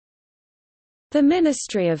The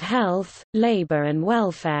Ministry of Health, Labor and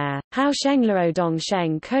Welfare,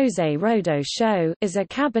 Haoshenglero-dongsheng Koze Rodo Sho, is a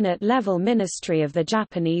cabinet-level ministry of the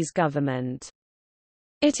Japanese government.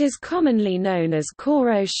 It is commonly known as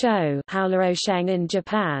Koro Sho in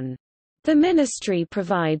Japan. The ministry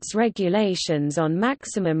provides regulations on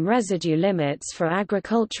maximum residue limits for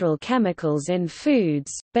agricultural chemicals in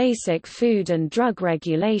foods, basic food and drug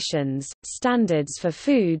regulations, standards for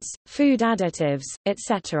foods, food additives,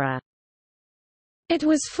 etc. It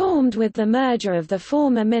was formed with the merger of the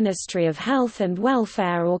former Ministry of Health and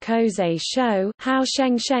Welfare or Koze Sho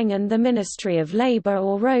and the Ministry of Labor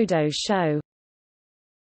or Rodo Sho.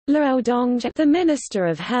 The Minister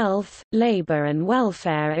of Health, Labor and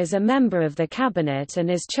Welfare is a member of the cabinet and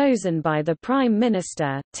is chosen by the Prime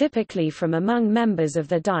Minister, typically from among members of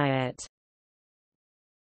the Diet.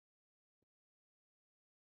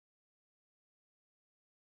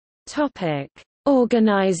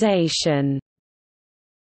 Organization.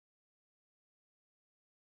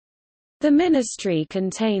 The ministry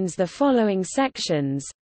contains the following sections: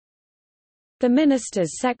 the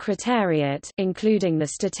Minister's Secretariat, including the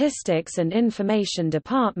Statistics and Information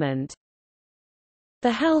Department,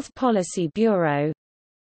 the Health Policy Bureau,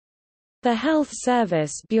 the Health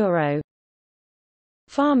Service Bureau,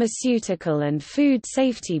 Pharmaceutical and Food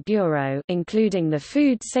Safety Bureau, including the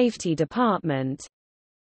Food Safety Department,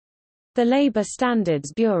 the Labor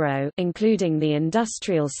Standards Bureau, including the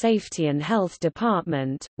Industrial Safety and Health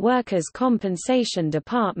Department, Workers' Compensation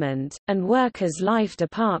Department, and Workers' Life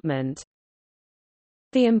Department,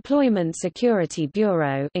 the Employment Security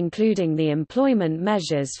Bureau, including the Employment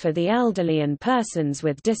Measures for the Elderly and Persons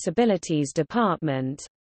with Disabilities Department,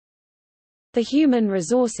 the Human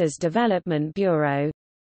Resources Development Bureau,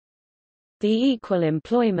 the Equal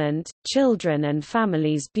Employment, Children and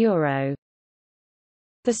Families Bureau,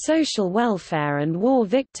 the Social Welfare and War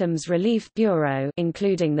Victims Relief Bureau,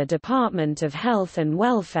 including the Department of Health and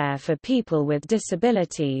Welfare for People with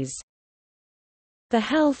Disabilities, the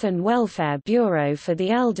Health and Welfare Bureau for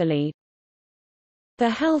the Elderly,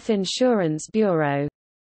 the Health Insurance Bureau,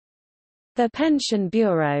 the Pension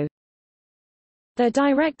Bureau, the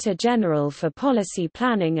Director General for Policy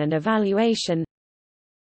Planning and Evaluation,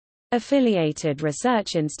 affiliated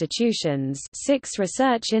research institutions, 6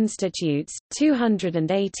 research institutes,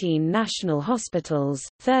 218 national hospitals,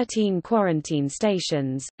 13 quarantine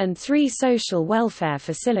stations, and 3 social welfare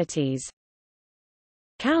facilities.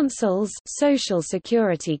 Councils: Social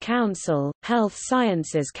Security Council, Health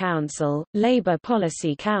Sciences Council, Labor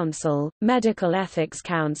Policy Council, Medical Ethics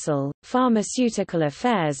Council, Pharmaceutical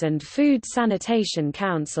Affairs and Food Sanitation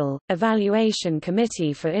Council, Evaluation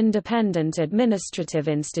Committee for Independent Administrative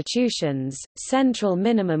Institutions, Central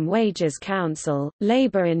Minimum Wages Council,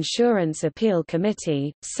 Labor Insurance Appeal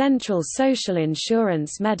Committee, Central Social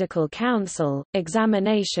Insurance Medical Council,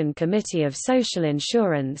 Examination Committee of Social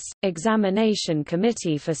Insurance, Examination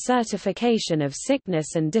Committee for Certification of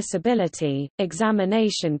Sickness and Disability,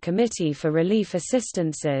 Examination Committee for Relief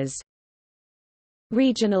Assistances.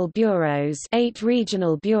 Regional bureaus: 8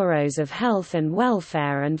 regional bureaus of health and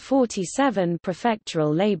welfare and 47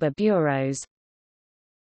 prefectural labor bureaus.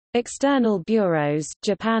 External bureaus: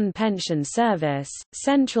 Japan Pension Service,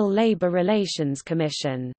 Central Labor Relations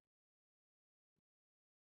Commission.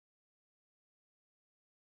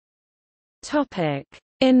 Topic: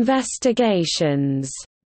 Investigations.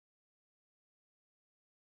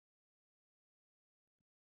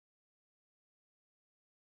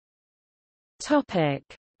 Topic: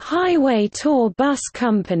 Highway tour bus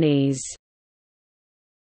companies.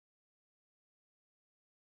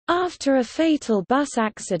 After a fatal bus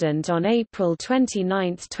accident on April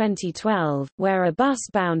 29, 2012, where a bus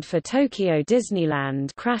bound for Tokyo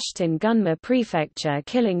Disneyland crashed in Gunma Prefecture,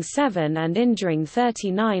 killing 7 and injuring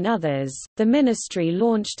 39 others, the ministry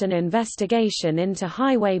launched an investigation into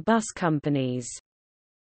highway bus companies.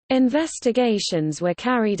 Investigations were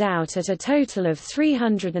carried out at a total of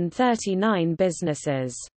 339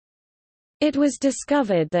 businesses. It was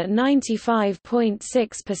discovered that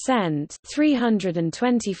 95.6%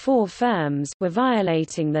 324 firms were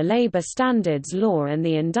violating the Labor Standards Law and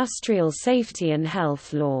the Industrial Safety and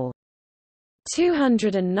Health Law.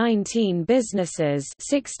 219 businesses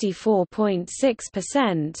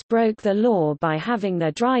 64.6% broke the law by having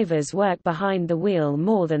their drivers work behind the wheel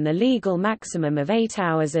more than the legal maximum of 8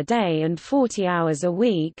 hours a day and 40 hours a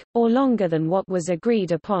week, or longer than what was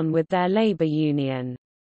agreed upon with their labor union.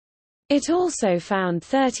 It also found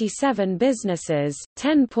 37 businesses,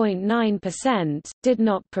 10.9%, did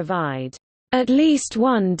not provide at least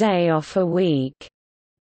one day off a week,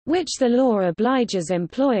 which the law obliges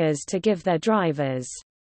employers to give their drivers.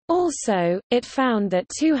 Also, it found that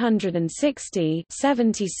 260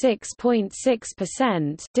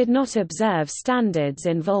 (76.6%) did not observe standards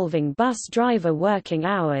involving bus driver working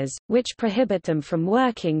hours, which prohibit them from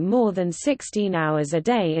working more than 16 hours a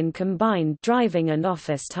day in combined driving and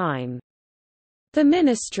office time. The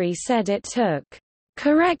ministry said it took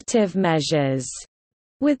corrective measures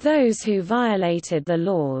with those who violated the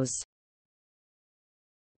laws.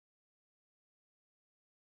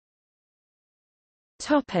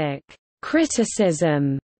 Topic: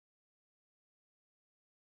 Criticism.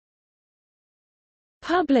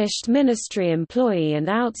 Published ministry employee and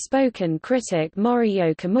outspoken critic Mori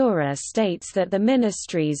Kimura states that the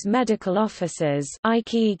ministry's medical officers are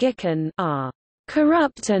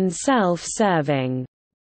corrupt and self-serving.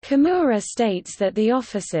 Kimura states that the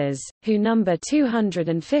officers, who number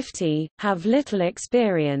 250, have little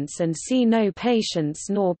experience and see no patients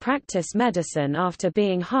nor practice medicine after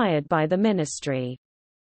being hired by the ministry.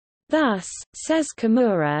 Thus, says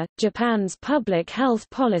Kimura, Japan's public health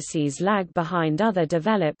policies lag behind other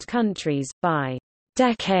developed countries, by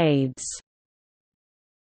decades.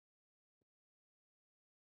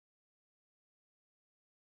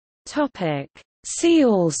 See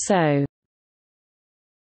also: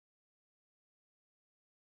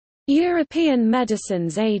 European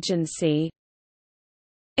Medicines Agency,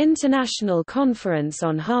 International Conference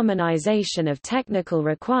on Harmonization of Technical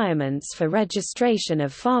Requirements for Registration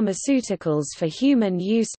of Pharmaceuticals for Human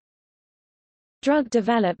Use, Drug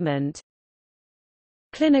Development,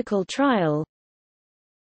 Clinical Trial,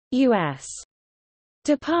 U.S.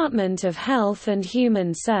 Department of Health and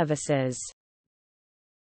Human Services.